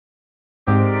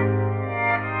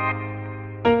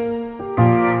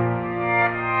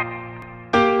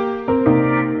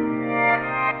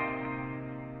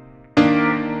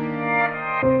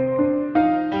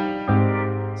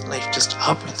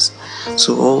happens.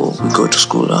 So we go to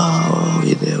school,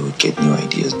 we're there, we get new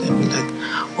ideas, then we're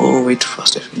like, wait,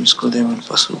 first I finish school, then we'll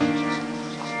pursue.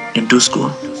 You do school,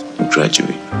 you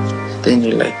graduate, then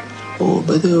you're like,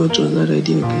 by the way, what was that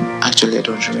idea again? Actually, I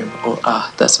don't remember.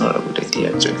 That's not a good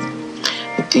idea actually.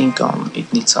 I think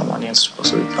it needs someone else to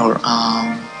pursue it. Or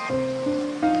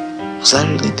was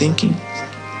I really thinking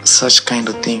such kind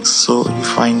of things? So you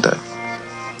find that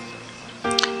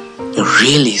you're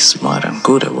really smart and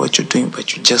good at what you're doing,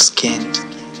 but you just can't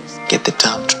get the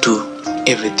time to do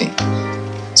everything.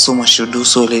 So much to do,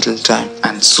 so little time,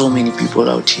 and so many people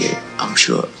out here, I'm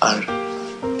sure, are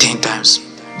 10 times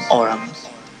or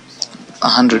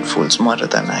 100-fold smarter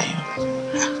than I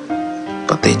am,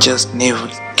 but they just never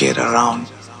get around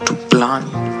to plan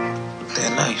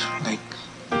their life. Like,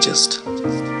 it just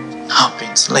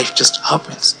happens. Life just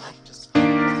happens.